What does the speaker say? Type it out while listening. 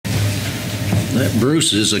That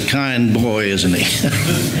Bruce is a kind boy, isn't he?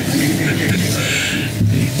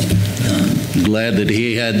 Glad that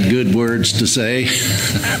he had good words to say.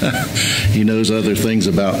 He knows other things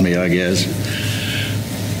about me, I guess.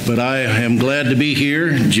 But I am glad to be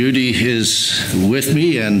here. Judy is with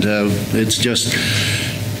me, and it's just,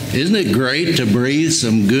 isn't it great to breathe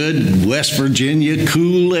some good West Virginia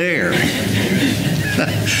cool air?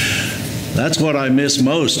 That's what I miss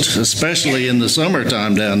most, especially in the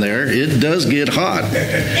summertime down there. It does get hot.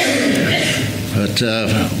 But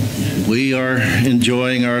we are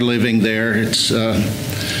enjoying our living there.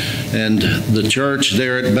 And the church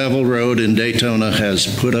there at Bevel Road in Daytona has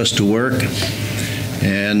put us to work.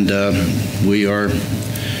 And we are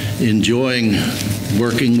enjoying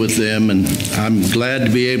working with them. And I'm glad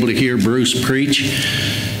to be able to hear Bruce preach.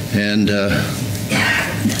 And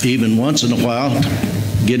even once in a while,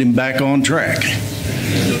 get him back on track.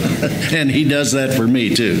 And he does that for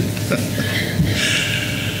me too.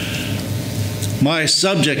 My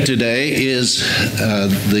subject today is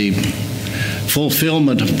the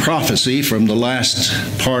fulfillment of prophecy from the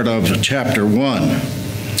last part of chapter 1.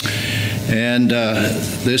 And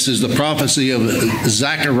this is the prophecy of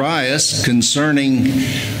Zacharias concerning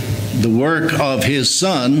the work of his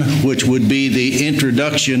son, which would be the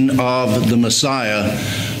introduction of the Messiah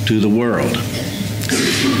to the world.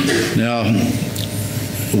 Now,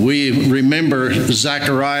 we remember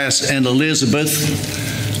Zacharias and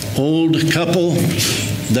Elizabeth, old couple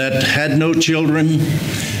that had no children,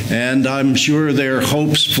 and I'm sure their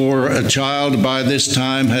hopes for a child by this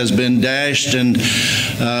time has been dashed, and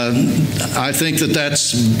I think that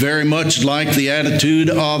that's very much like the attitude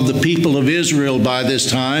of the people of Israel by this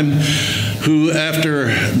time, who after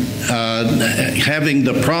having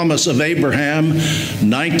the promise of Abraham,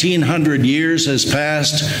 1900 years has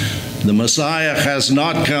passed, the Messiah has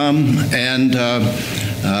not come, and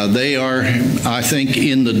they are, I think,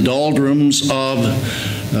 in the doldrums of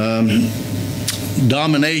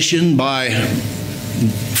domination by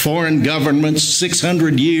foreign governments,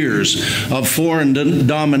 600 years of foreign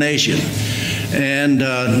domination. And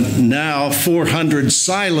now 400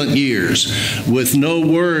 silent years with no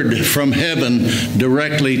word from heaven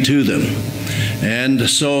directly to them. And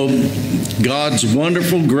so God's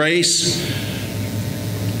wonderful grace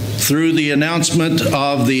through the announcement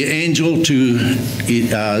of the angel to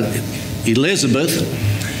Elizabeth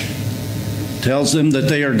tells them that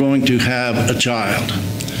they are going to have a child.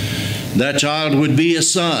 That child would be a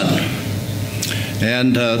son.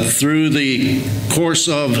 And through the course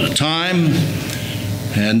of time,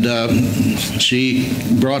 and she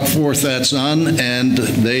brought forth that son, and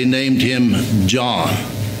they named him John.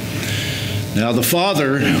 Now the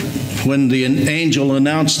father, when the angel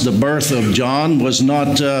announced the birth of John, was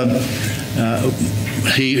not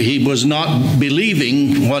he was not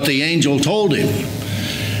believing what the angel told him,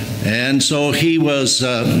 and so he was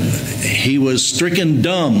stricken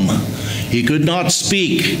dumb. He could not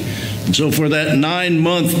speak. And so for that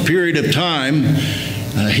 9-month period of time,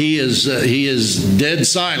 he is dead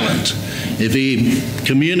silent. If he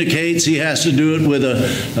communicates, he has to do it with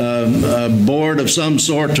a board of some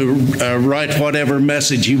sort to write whatever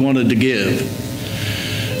message he wanted to give.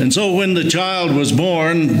 And so when the child was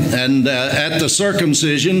born, and at the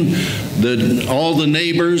circumcision, all the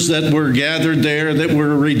neighbors that were gathered there that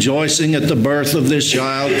were rejoicing at the birth of this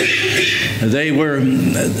child, they were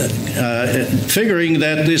figuring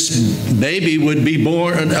that this baby would be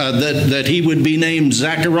born, that he would be named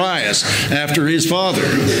Zacharias after his father.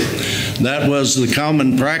 That was the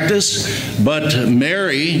common practice, but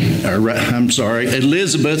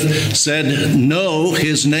Elizabeth said, no,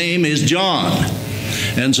 his name is John.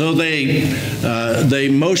 And so they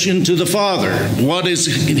motioned to the father, what is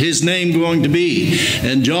his name going to be?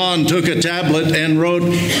 And John took a tablet and wrote,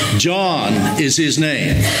 John is his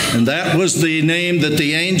name. And that was the name that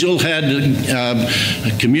the angel had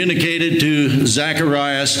communicated to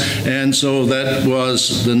Zacharias, and so that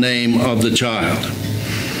was the name of the child.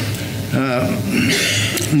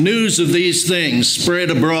 News of these things spread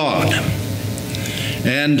abroad.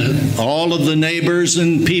 And all of the neighbors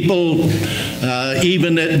and people,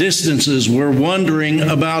 even at distances, were wondering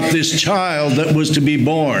about this child that was to be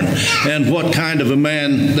born and what kind of a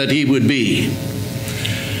man that he would be.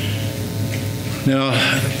 Now,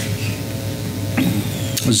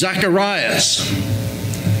 Zacharias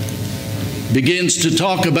begins to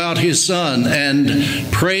talk about his son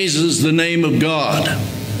and praises the name of God.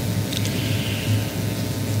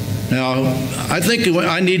 Now, I think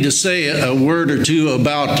I need to say a word or two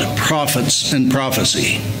about prophets and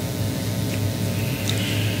prophecy.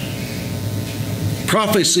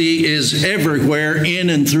 Prophecy is everywhere in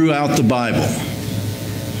and throughout the Bible.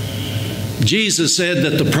 Jesus said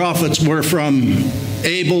that the prophets were from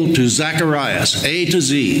Abel to Zacharias, A to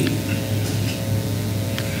Z.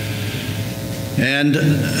 And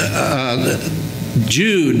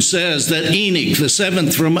Jude says that Enoch, the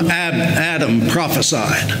seventh from Adam,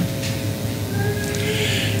 prophesied.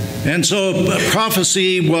 And so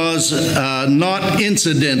prophecy was not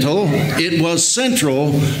incidental, it was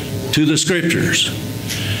central to the Scriptures.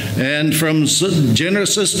 And from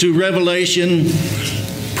Genesis to Revelation,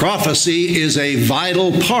 prophecy is a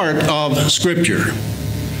vital part of Scripture.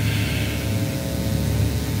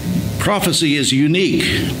 Prophecy is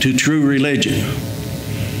unique to true religion.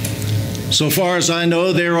 So far as I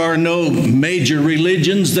know, there are no major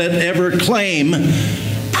religions that ever claim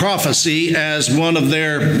prophecy as one of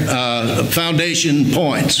their foundation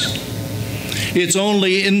points. It's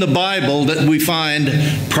only in the Bible that we find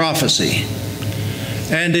prophecy.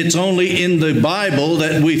 And it's only in the Bible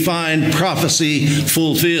that we find prophecy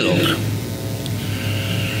fulfilled.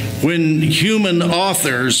 When human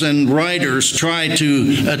authors and writers try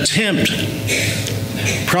to attempt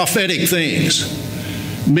prophetic things,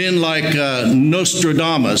 men like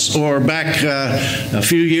Nostradamus, or back a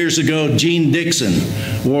few years ago, Gene Dixon,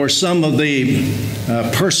 or some of the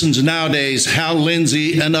persons nowadays, Hal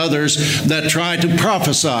Lindsey and others, that try to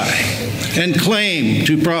prophesy and claim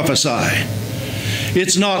to prophesy.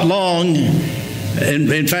 It's not long.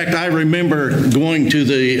 In fact, I remember going to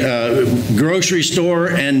the grocery store,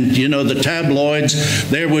 and, the tabloids,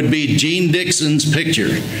 there would be Gene Dixon's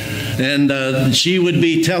picture. And she would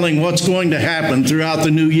be telling what's going to happen throughout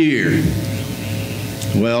the new year.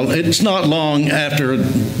 Well, it's not long after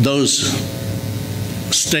those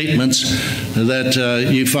statements that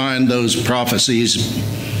you find those prophecies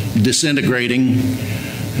disintegrating,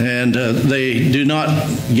 and they do not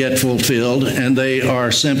get fulfilled, and they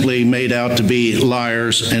are simply made out to be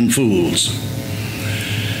liars and fools.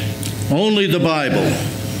 Only the Bible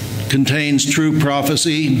contains true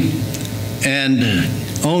prophecy, and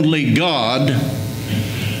only God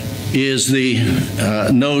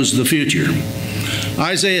knows the future.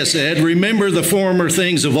 Isaiah said, "Remember the former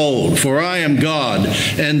things of old, for I am God,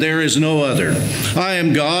 and there is no other. I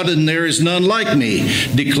am God, and there is none like me,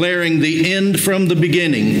 declaring the end from the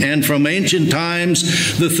beginning, and from ancient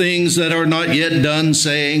times the things that are not yet done,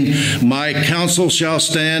 saying, My counsel shall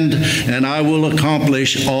stand, and I will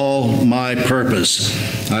accomplish all my purpose."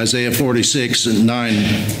 Isaiah 46, 9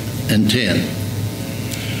 and 10.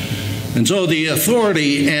 And so the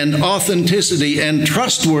authority and authenticity and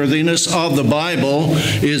trustworthiness of the Bible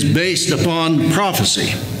is based upon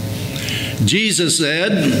prophecy. Jesus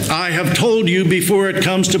said, "I have told you before it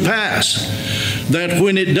comes to pass, that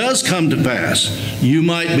when it does come to pass, you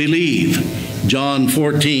might believe." John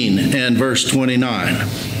 14 and verse 29.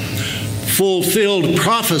 Fulfilled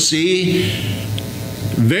prophecy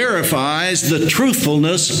verifies the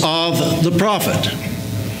truthfulness of the prophet.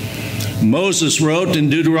 Moses wrote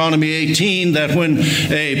in Deuteronomy 18 that when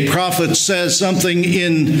a prophet says something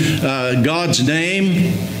in God's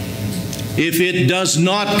name, if it does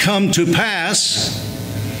not come to pass,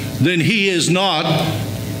 then he is not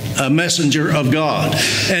a messenger of God,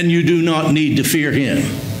 and you do not need to fear him.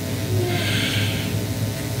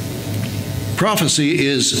 Prophecy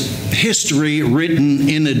is history written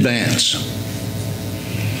in advance.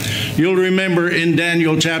 You'll remember in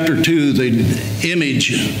Daniel chapter 2 the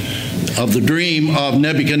image of the dream of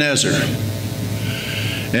Nebuchadnezzar.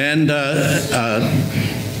 And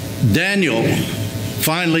Daniel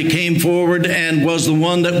finally came forward and was the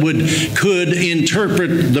one that could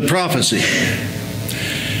interpret the prophecy.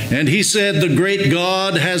 And he said, "The great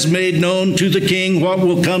God has made known to the king what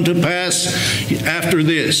will come to pass after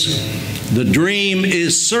this. The dream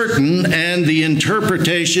is certain and the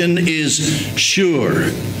interpretation is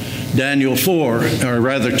sure." Daniel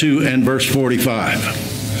 2 and verse 45.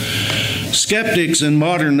 Skeptics and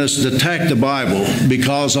modernists attack the Bible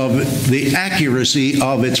because of the accuracy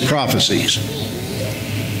of its prophecies.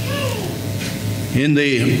 In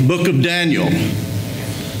the book of Daniel,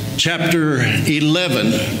 chapter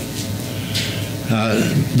 11,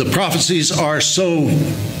 the prophecies are so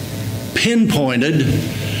pinpointed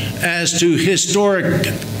as to historic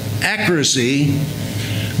accuracy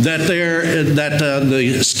that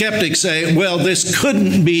the skeptics say, well, this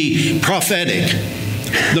couldn't be prophetic.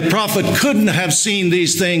 The prophet couldn't have seen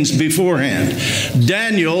these things beforehand.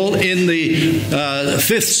 Daniel in the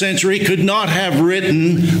 5th century could not have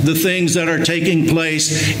written the things that are taking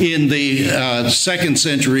place in the 2nd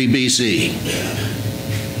century BC.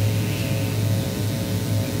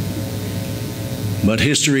 But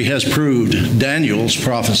history has proved Daniel's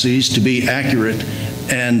prophecies to be accurate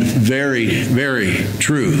and very, very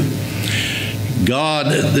true. God,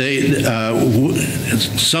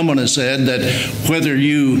 someone has said that whether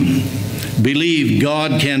you believe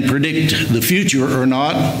God can predict the future or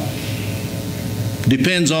not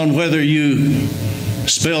depends on whether you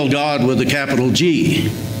spell God with a capital G.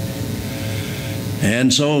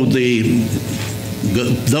 And so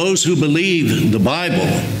those who believe the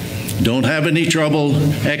Bible don't have any trouble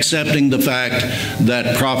accepting the fact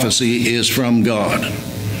that prophecy is from God.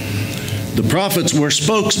 The prophets were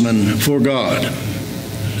spokesmen for God.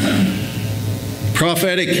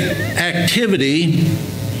 Prophetic activity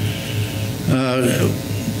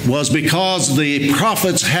was because the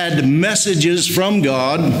prophets had messages from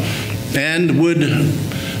God and would,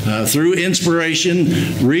 through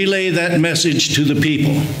inspiration, relay that message to the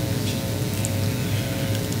people.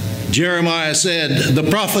 Jeremiah said, "The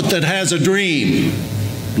prophet that has a dream,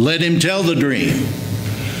 let him tell the dream.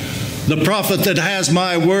 The prophet that has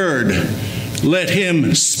my word, let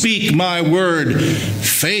him speak my word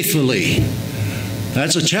faithfully."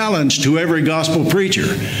 That's a challenge to every gospel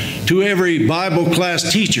preacher, to every Bible class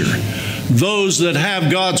teacher. Those that have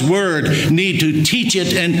God's word need to teach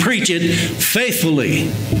it and preach it faithfully,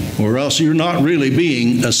 or else you're not really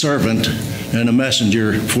being a servant and a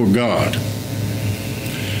messenger for God.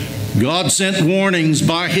 God sent warnings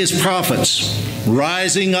by his prophets,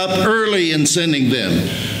 rising up early and sending them,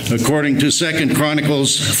 according to 2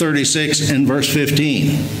 Chronicles 36 and verse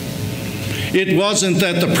 15. It wasn't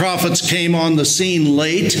that the prophets came on the scene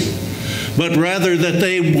late, but rather that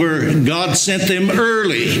God sent them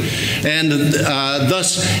early, and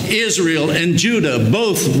thus Israel and Judah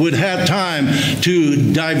both would have time to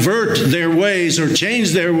divert their ways or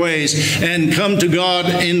change their ways and come to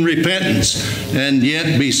God in repentance and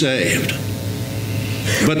yet be saved.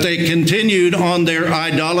 But they continued on their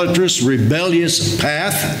idolatrous, rebellious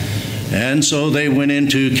path, and so they went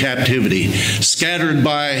into captivity, scattered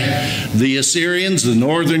by the Assyrians. The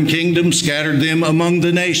northern kingdom scattered them among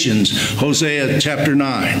the nations, Hosea chapter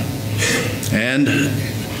 9. And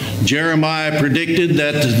Jeremiah predicted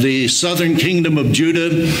that the southern kingdom of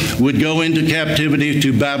Judah would go into captivity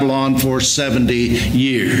to Babylon for 70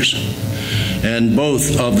 years. And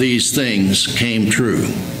both of these things came true.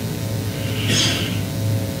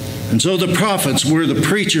 And so the prophets were the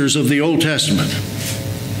preachers of the Old Testament.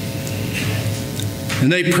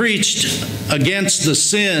 And they preached against the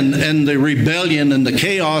sin and the rebellion and the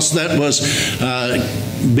chaos that was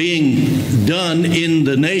being done in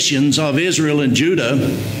the nations of Israel and Judah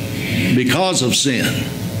because of sin.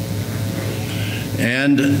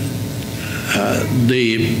 And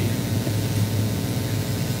the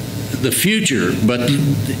future, but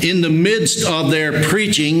in the midst of their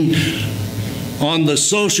preaching on the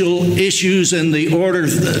social issues and the order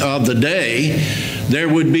of the day, there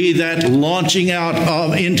would be that launching out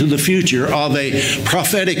into the future of a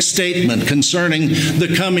prophetic statement concerning the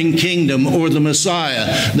coming kingdom or the Messiah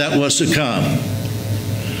that was to come.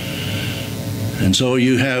 And so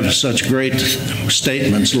you have such great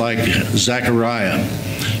statements like Zechariah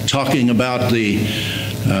talking about the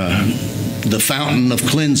fountain of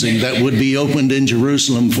cleansing that would be opened in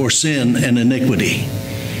Jerusalem for sin and iniquity.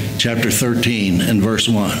 Chapter 13 and verse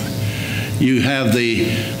 1. You have the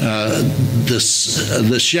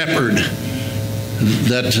shepherd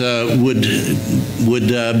that would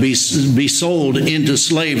be sold into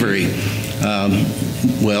slavery.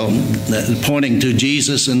 Pointing to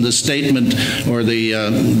Jesus in the statement or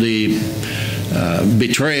the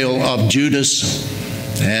betrayal of Judas,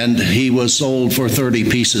 and he was sold for 30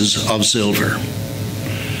 pieces of silver.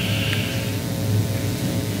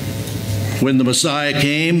 When the Messiah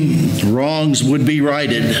came, wrongs would be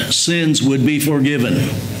righted, sins would be forgiven,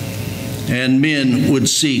 and men would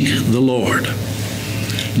seek the Lord.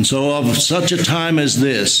 And so of such a time as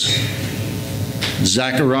this,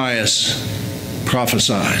 Zacharias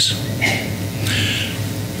prophesies.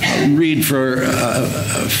 I'll read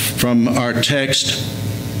from our text.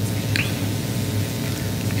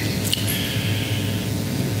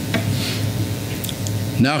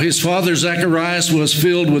 Now his father Zacharias was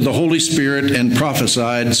filled with the Holy Spirit and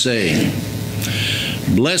prophesied, saying,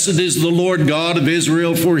 Blessed is the Lord God of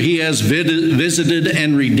Israel, for he has visited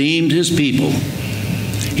and redeemed his people.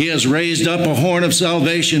 He has raised up a horn of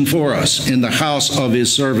salvation for us in the house of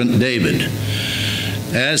his servant David.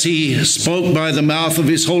 As he spoke by the mouth of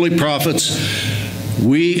his holy prophets,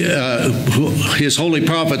 his holy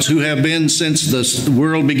prophets who have been since the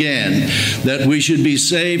world began, that we should be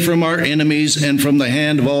saved from our enemies and from the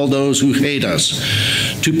hand of all those who hate us,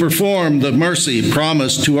 to perform the mercy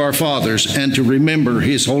promised to our fathers and to remember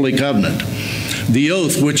his holy covenant, the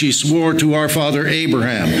oath which he swore to our father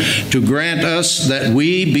Abraham, to grant us that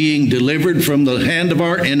we, being delivered from the hand of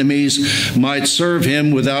our enemies, might serve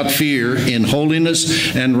him without fear in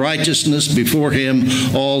holiness and righteousness before him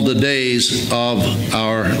all the days of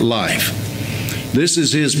our life. This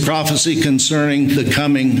is his prophecy concerning the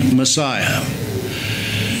coming Messiah.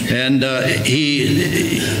 And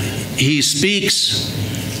he speaks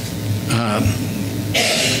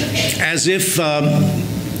as if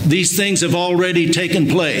these things have already taken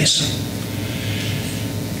place.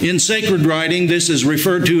 In sacred writing, this is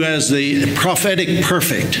referred to as the prophetic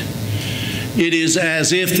perfect. It is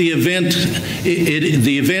as if the event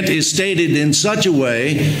is stated in such a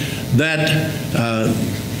way that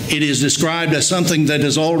it is described as something that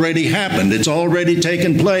has already happened. It's already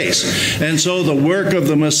taken place. And so the work of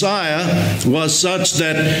the Messiah was such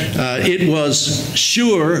that it was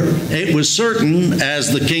sure, it was certain,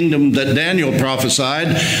 as the kingdom that Daniel prophesied,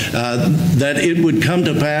 that it would come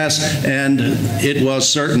to pass, and it was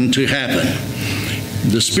certain to happen.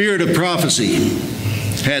 The spirit of prophecy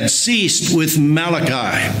had ceased with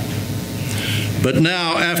Malachi. But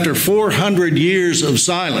now, after 400 years of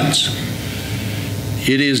silence,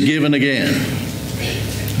 it is given again.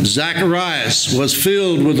 Zacharias was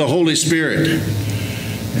filled with the Holy Spirit,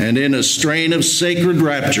 and in a strain of sacred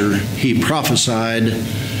rapture, he prophesied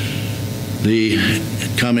the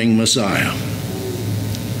coming Messiah.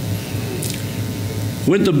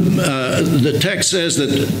 When the text says that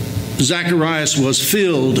Zacharias was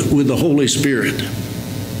filled with the Holy Spirit.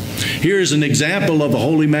 Here's an example of a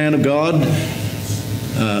holy man of God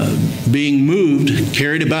being moved,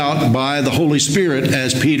 carried about by the Holy Spirit,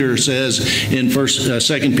 as Peter says in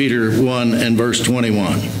 2 Peter 1 and verse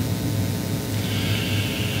 21.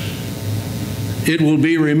 It will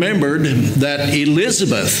be remembered that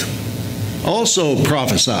Elizabeth also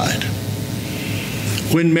prophesied.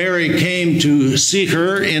 When Mary came to see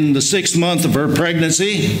her in the 6th month of her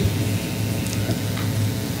pregnancy,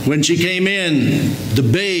 when she came in, the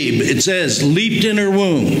babe, it says, leaped in her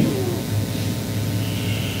womb.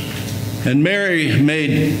 And Mary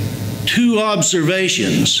made 2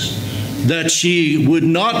 observations that she would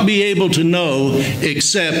not be able to know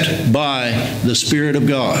except by the Spirit of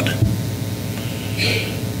God.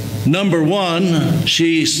 Number 1,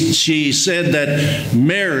 she said that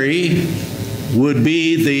Mary would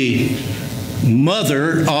be the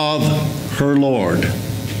mother of her Lord.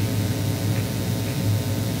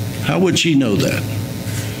 How would she know that?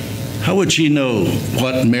 How would she know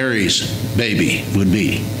what Mary's baby would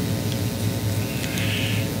be?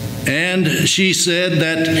 And she said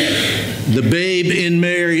that the babe in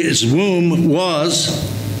Mary's womb was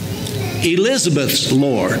Elizabeth's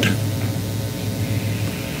Lord.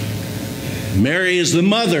 Mary is the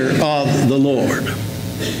mother of the Lord.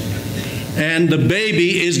 And the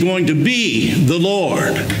baby is going to be the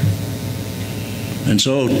Lord. And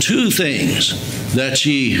so 2 things that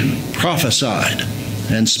she prophesied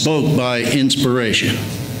and spoke by inspiration.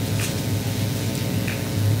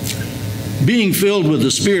 Being filled with the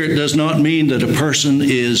Spirit does not mean that a person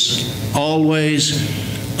is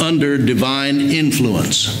always under divine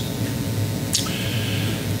influence.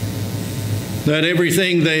 That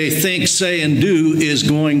everything they think, say, and do is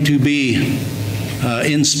going to be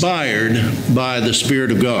inspired by the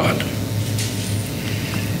Spirit of God.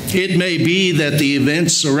 It may be that the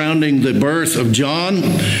events surrounding the birth of John,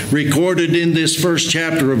 recorded in this 1st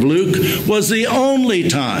chapter of Luke, was the only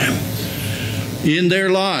time in their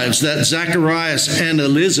lives that Zacharias and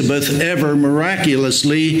Elizabeth ever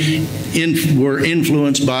miraculously were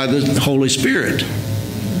influenced by the Holy Spirit.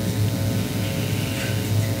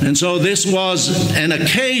 And so this was an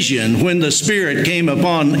occasion when the Spirit came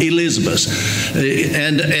upon Elizabeth,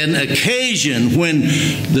 and an occasion when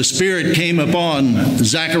the Spirit came upon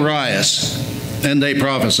Zacharias, and they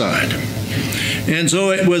prophesied. And so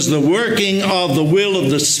it was the working of the will of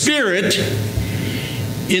the Spirit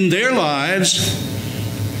in their lives,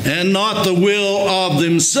 and not the will of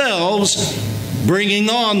themselves bringing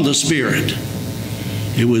on the Spirit.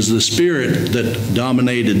 It was the Spirit that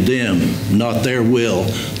dominated them, not their will,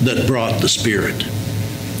 that brought the Spirit.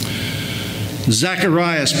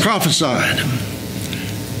 Zacharias prophesied.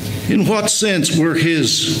 In what sense were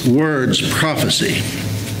his words prophecy?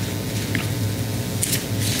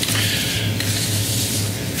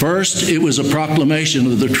 First, it was a proclamation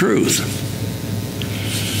of the truth.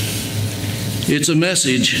 It's a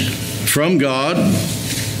message from God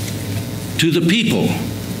to the people.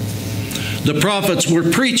 The prophets were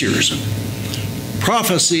preachers.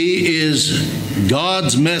 Prophecy is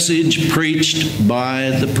God's message preached by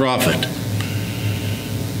the prophet.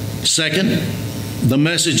 Second, the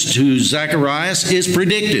message to Zacharias is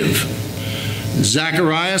predictive.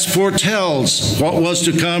 Zacharias foretells what was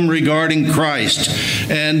to come regarding Christ,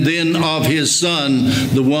 and then of his Son,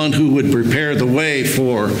 the one who would prepare the way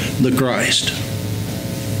for the Christ.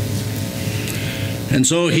 And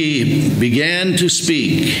so he began to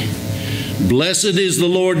speak. Blessed is the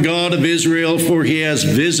Lord God of Israel, for he has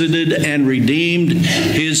visited and redeemed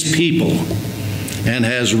his people, and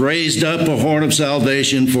has raised up a horn of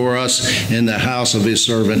salvation for us in the house of his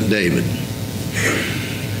servant David.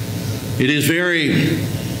 It is very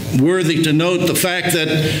worthy to note the fact that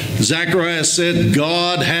Zacharias said,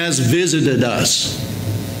 God has visited us.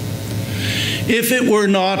 If it were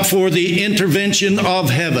not for the intervention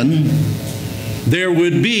of heaven, there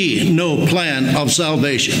would be no plan of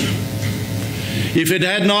salvation. If it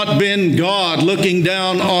had not been God looking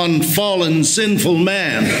down on fallen, sinful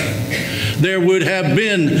man, there would have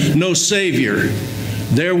been no Savior.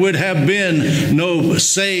 There would have been no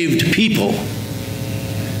saved people.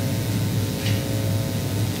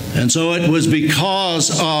 And so it was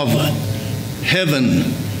because of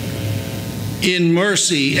heaven in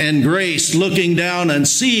mercy and grace looking down and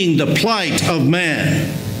seeing the plight of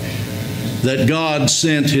man that God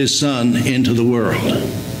sent his Son into the world.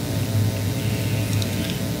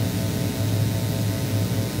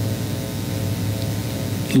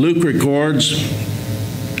 Luke records,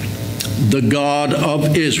 the God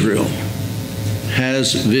of Israel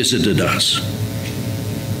has visited us.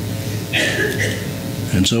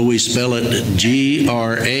 And so we spell it G-R-A-C-E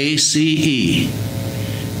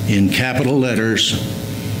in capital letters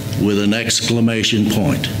with an exclamation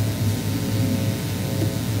point.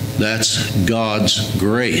 That's God's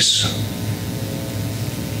grace.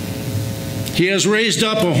 He has raised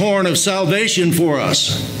up a horn of salvation for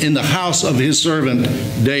us in the house of his servant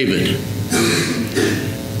David.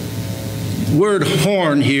 Word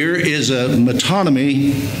horn here is a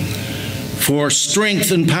metonymy for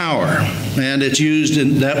strength and power, and it's used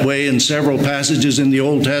in that way in several passages in the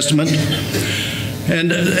Old Testament.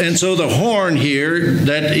 And so the horn here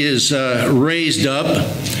that is raised up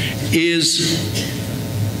is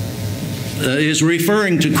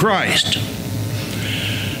referring to Christ.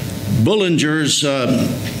 Bullinger's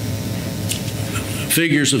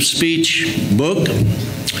Figures of Speech book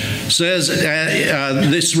says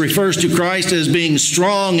this refers to Christ as being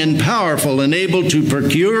strong and powerful and able to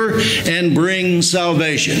procure and bring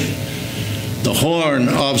salvation. The horn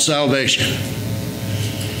of salvation.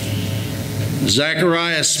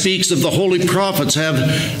 Zechariah speaks of the holy prophets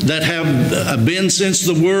that have been since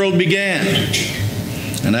the world began.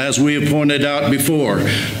 And as we have pointed out before,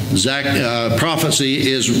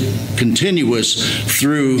 prophecy is continuous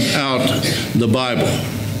throughout the Bible.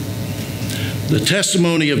 The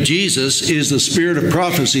testimony of Jesus is the spirit of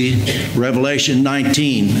prophecy, Revelation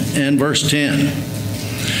 19 and verse 10.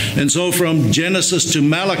 And so from Genesis to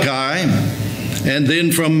Malachi, and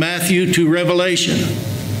then from Matthew to Revelation,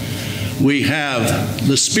 we have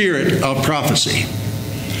the spirit of prophecy.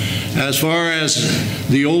 As far as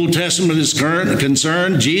the Old Testament is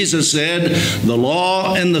concerned, Jesus said, the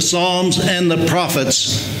law and the Psalms and the prophets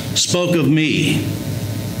spoke of me.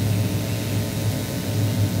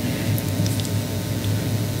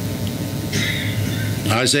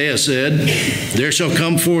 Isaiah said, there shall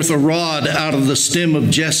come forth a rod out of the stem of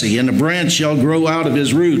Jesse, and a branch shall grow out of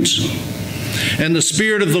his roots. And the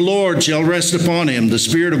Spirit of the Lord shall rest upon him, the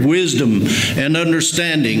Spirit of wisdom and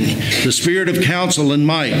understanding, the Spirit of counsel and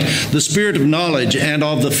might, the Spirit of knowledge and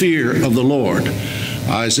of the fear of the Lord.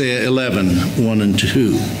 Isaiah 11, 1 and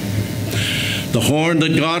 2. The horn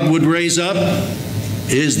that God would raise up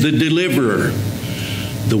is the deliverer,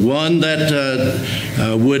 the one that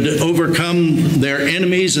would overcome their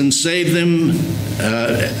enemies and save them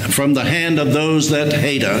from the hand of those that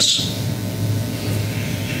hate us.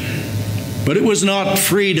 But it was not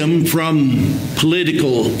freedom from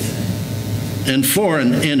political and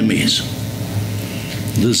foreign enemies.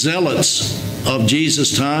 The zealots of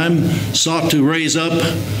Jesus' time sought to raise up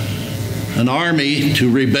an army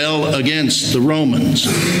to rebel against the Romans.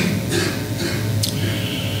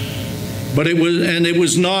 But it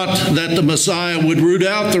was not that the Messiah would root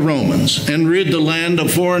out the Romans and rid the land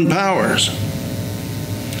of foreign powers,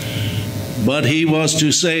 but he was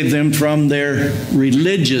to save them from their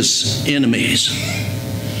religious enemies.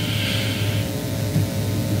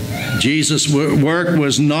 Jesus' work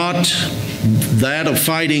was not that of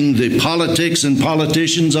fighting the politics and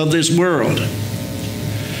politicians of this world.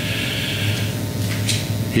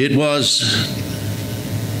 It was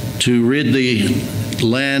to rid the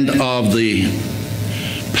land of the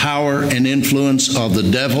power and influence of the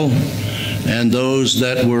devil and those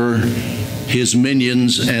that were his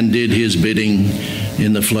minions and did his bidding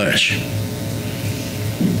in the flesh.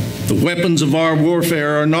 The weapons of our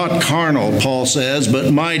warfare are not carnal, Paul says,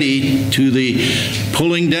 but mighty to the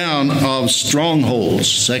pulling down of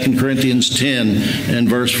strongholds, 2 Corinthians 10 and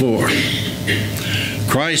verse 4.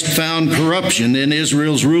 Christ found corruption in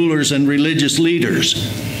Israel's rulers and religious leaders,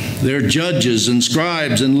 their judges and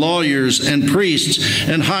scribes and lawyers and priests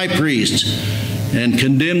and high priests, and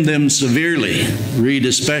condemned them severely. Read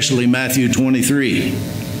especially Matthew 23.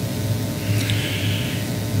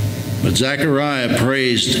 But Zechariah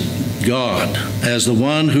praised God as the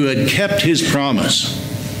one who had kept his promise.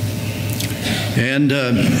 And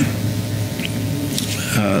the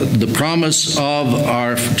promise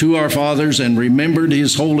to our fathers, and remembered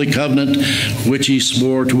his holy covenant, which he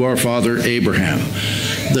swore to our father Abraham.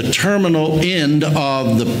 The terminal end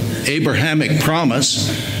of the Abrahamic promise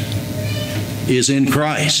is in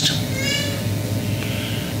Christ.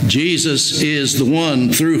 Jesus is the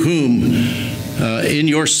one through whom in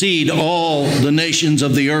your seed all the nations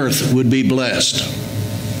of the earth would be blessed.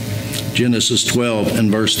 Genesis 12 and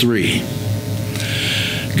verse 3.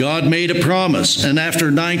 God made a promise, and after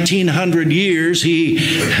 1900 years, he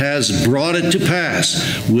has brought it to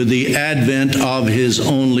pass with the advent of his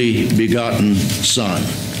only begotten Son.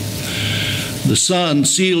 The Son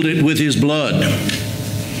sealed it with his blood.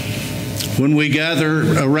 When we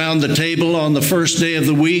gather around the table on the first day of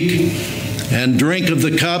the week and drink of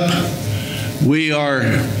the cup, we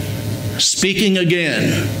are speaking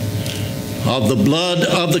again of the blood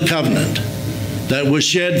of the covenant that was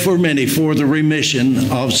shed for many for the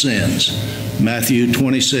remission of sins. Matthew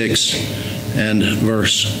 26 and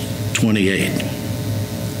verse 28.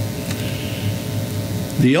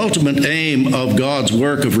 The ultimate aim of God's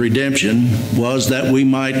work of redemption was that we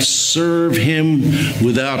might serve him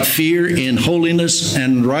without fear in holiness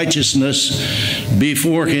and righteousness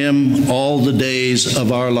before him all the days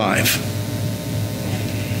of our life.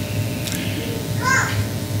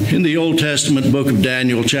 In the Old Testament book of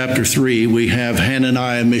Daniel, chapter 3, we have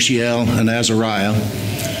Hananiah, Mishael, and Azariah.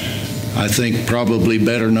 I think probably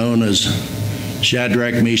better known as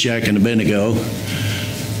Shadrach, Meshach, and Abednego.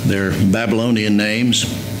 They're Babylonian names.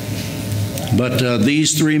 But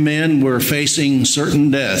these three men were facing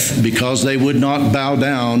certain death because they would not bow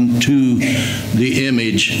down to the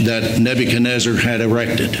image that Nebuchadnezzar had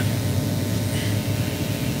erected.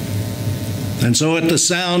 And so at the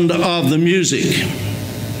sound of the music,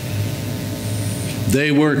 they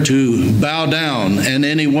were to bow down, and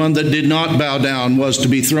anyone that did not bow down was to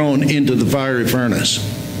be thrown into the fiery furnace.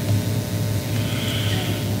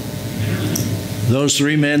 Those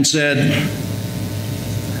three men said,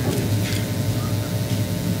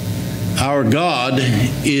 "Our God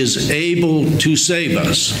is able to save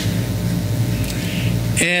us."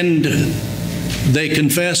 And they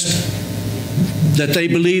confessed that they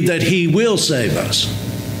believe that he will save us.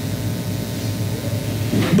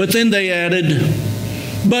 But then they added,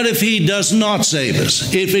 "But if he does not save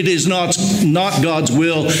us, if it is not God's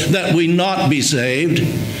will that we not be saved,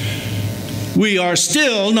 we are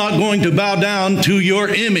still not going to bow down to your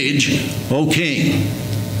image, O King."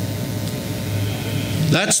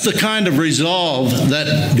 That's the kind of resolve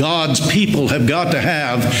that God's people have got to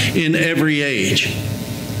have in every age.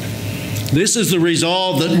 This is the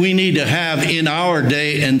resolve that we need to have in our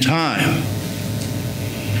day and time.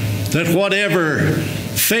 That whatever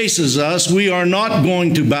faces us, we are not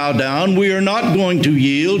going to bow down. We are not going to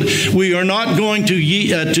yield. We are not going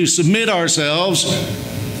to submit ourselves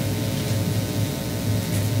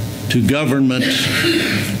to government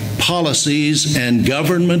policies and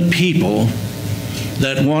government people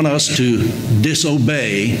that want us to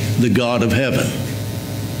disobey the God of heaven.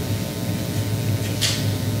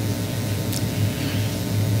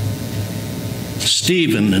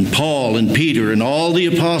 Stephen and Paul and Peter and all the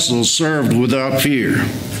apostles served without fear.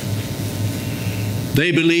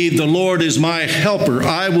 They believed, "The Lord is my helper,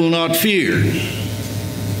 I will not fear.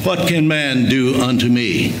 What can man do unto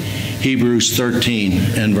me?" Hebrews 13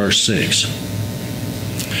 and verse 6.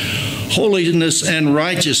 Holiness and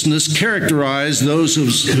righteousness characterize those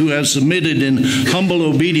who have submitted in humble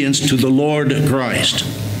obedience to the Lord Christ.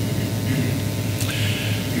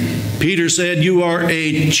 Peter said, "You are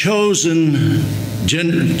a chosen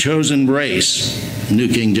race," New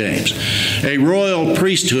King James, "a royal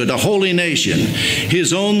priesthood, a holy nation,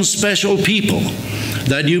 his own special people,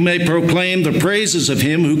 that you may proclaim the praises of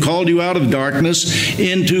him who called you out of darkness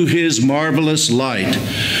into his marvelous light,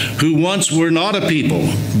 who once were not a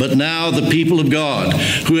people, but now the people of God,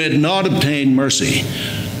 who had not obtained mercy,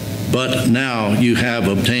 but now you have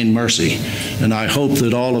obtained mercy." And I hope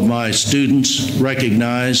that all of my students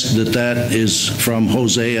recognize that that is from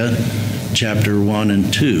Hosea chapter 1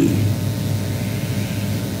 and 2.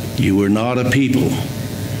 You were not a people,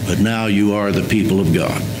 but now you are the people of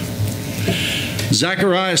God.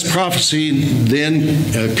 Zechariah's prophecy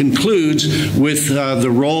then concludes with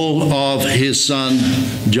the role of his son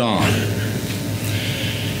John.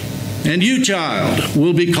 And you, child,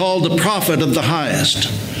 will be called the prophet of the highest,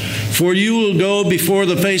 for you will go before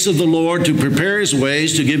the face of the Lord to prepare his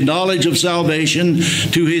ways, to give knowledge of salvation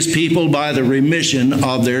to his people by the remission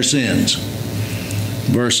of their sins.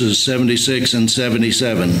 Verses 76 and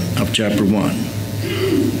 77 of chapter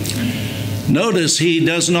 1. Notice he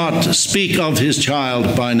does not speak of his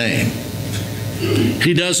child by name.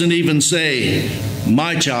 He doesn't even say,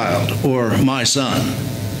 my child or my son.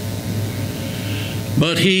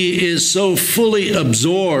 But he is so fully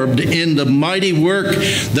absorbed in the mighty work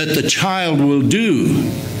that the child will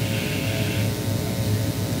do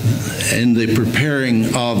in the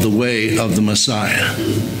preparing of the way of the Messiah,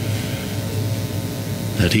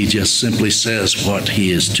 that he just simply says what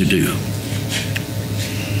he is to do.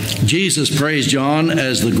 Jesus praised John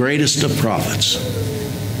as the greatest of prophets.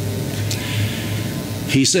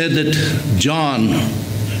 He said that John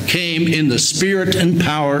came in the spirit and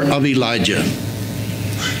power of Elijah.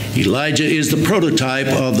 Elijah is the prototype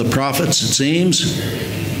of the prophets, it seems.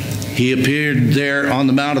 He appeared there on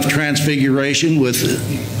the Mount of Transfiguration with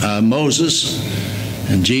Moses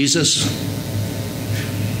and Jesus.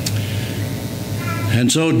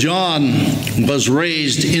 And so John was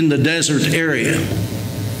raised in the desert area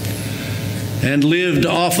and lived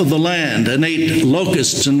off of the land and ate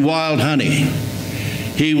locusts and wild honey.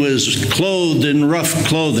 He was clothed in rough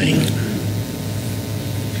clothing.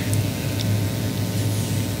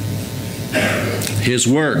 His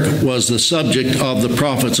work was the subject of the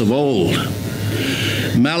prophets of old.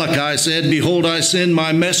 Malachi said, behold, I send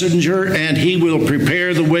my messenger, and he will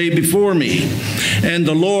prepare the way before me. And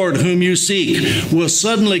the Lord whom you seek will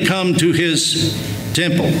suddenly come to his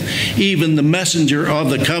temple, even the messenger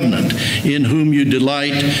of the covenant, in whom you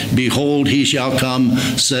delight. Behold, he shall come,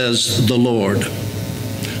 says the Lord.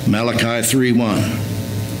 Malachi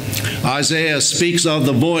 3:1. Isaiah speaks of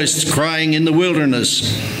the voice crying in the wilderness,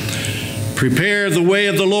 prepare the way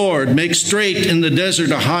of the Lord, make straight in the desert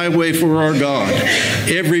a highway for our God.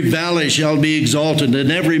 Every valley shall be exalted,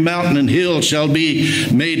 and every mountain and hill shall be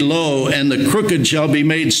made low, and the crooked shall be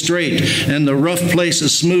made straight, and the rough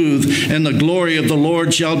places smooth, and the glory of the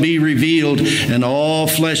Lord shall be revealed, and all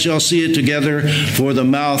flesh shall see it together, for the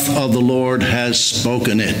mouth of the Lord has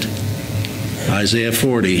spoken it. Isaiah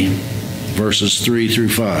 40, verses 3 through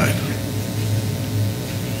 5.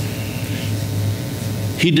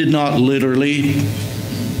 He did not literally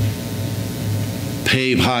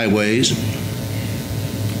pave highways.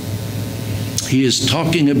 He is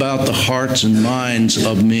talking about the hearts and minds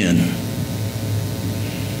of men.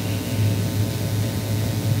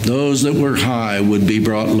 Those that were high would be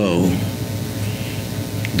brought low.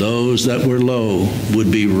 Those that were low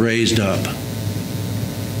would be raised up.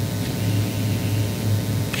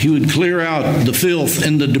 He would clear out the filth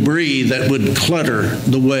and the debris that would clutter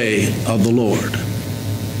the way of the Lord.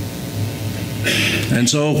 And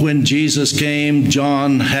so when Jesus came,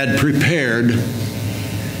 John had prepared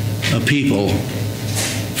a people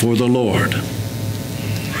for the Lord.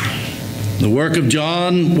 The work of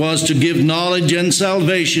John was to give knowledge and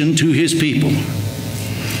salvation to his people.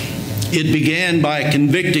 It began by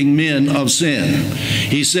convicting men of sin.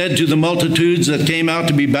 He said to the multitudes that came out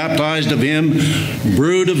to be baptized of him,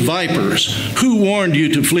 brood of vipers, who warned you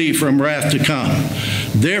to flee from wrath to come?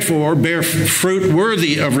 Therefore, bear fruit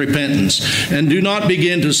worthy of repentance, and do not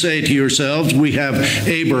begin to say to yourselves, we have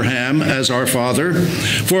Abraham as our father.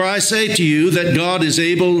 For I say to you that God is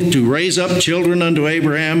able to raise up children unto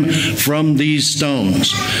Abraham from these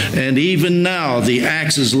stones. And even now the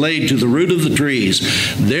axe is laid to the root of the trees.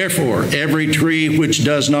 Therefore, every tree which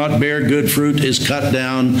does not bear good fruit is cut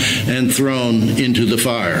down and thrown into the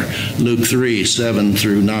fire. Luke 3, 7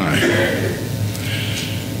 through 9.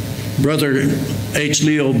 Brother H.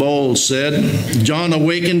 Leo Bowles said, John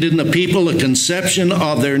awakened in the people a conception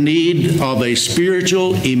of their need of a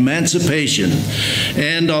spiritual emancipation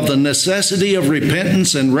and of the necessity of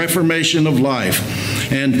repentance and reformation of life,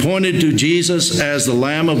 and pointed to Jesus as the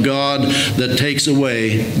Lamb of God that takes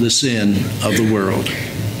away the sin of the world.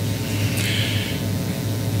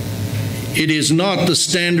 It is not the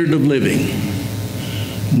standard of living,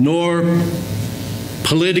 nor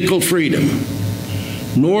political freedom,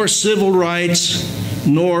 nor civil rights,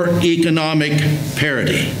 nor economic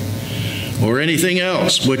parity, or anything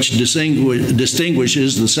else which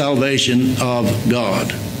distinguishes the salvation of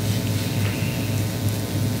God.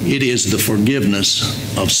 It is the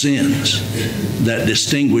forgiveness of sins that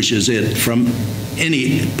distinguishes it from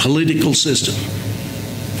any political system,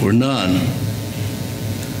 for none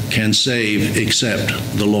can save except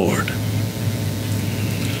the Lord.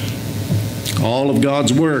 All of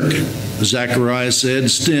God's work, Zechariah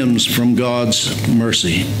said, stems from God's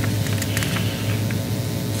mercy.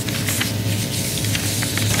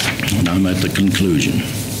 And I'm at the conclusion.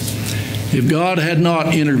 If God had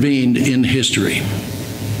not intervened in history,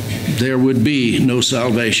 there would be no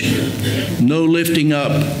salvation, no lifting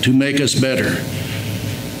up to make us better.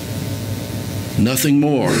 Nothing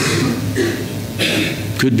more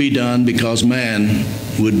could be done because man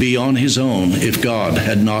would be on his own if God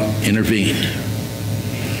had not intervened.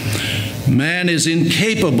 Man is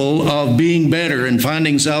incapable of being better and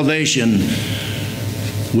finding salvation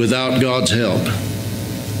without God's help.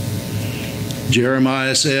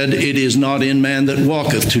 Jeremiah said, "It is not in man that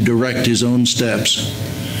walketh to direct his own steps."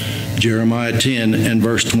 Jeremiah 10 and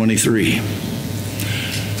verse 23.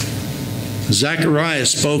 Zechariah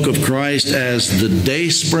spoke of Christ as the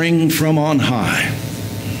dayspring from on high.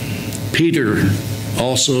 Peter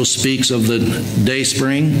also speaks of the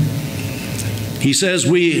dayspring. He says,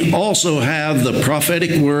 "We also have the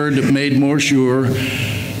prophetic word made more sure,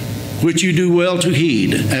 which you do well to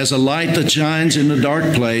heed, as a light that shines in a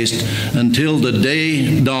dark place until the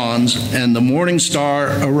day dawns and the morning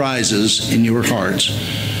star arises in your hearts."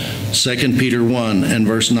 2 Peter 1 and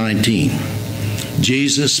verse 19.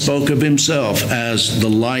 Jesus spoke of himself as the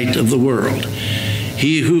light of the world.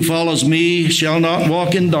 "He who follows me shall not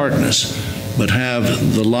walk in darkness, but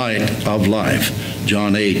have the light of life."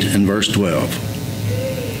 John 8 and verse 12.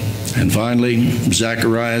 And finally,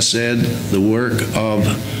 Zechariah said the work of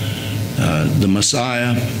the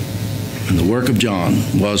Messiah and the work of John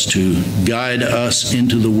was to guide us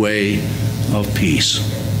into the way of peace.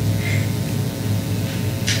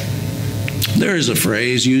 There is a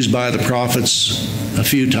phrase used by the prophets a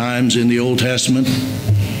few times in the Old Testament.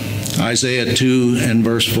 Isaiah 2 and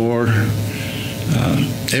verse 4,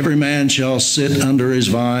 "Every man shall sit under his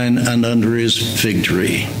vine and under his fig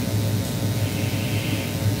tree."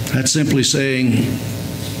 That's simply saying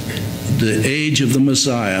the age of the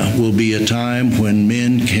Messiah will be a time when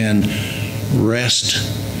men can rest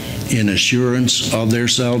in assurance of their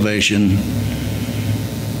salvation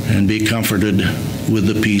and be comforted with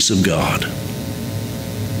the peace of God.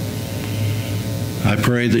 I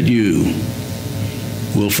pray that you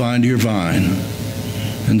will find your vine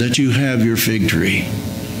and that you have your fig tree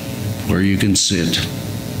where you can sit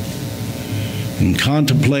and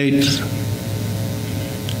contemplate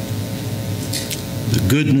the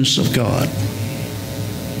goodness of God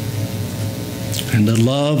and the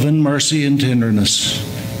love and mercy and tenderness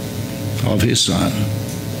of his Son.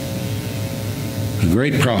 The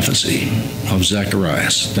great prophecy of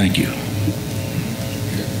Zacharias. Thank you.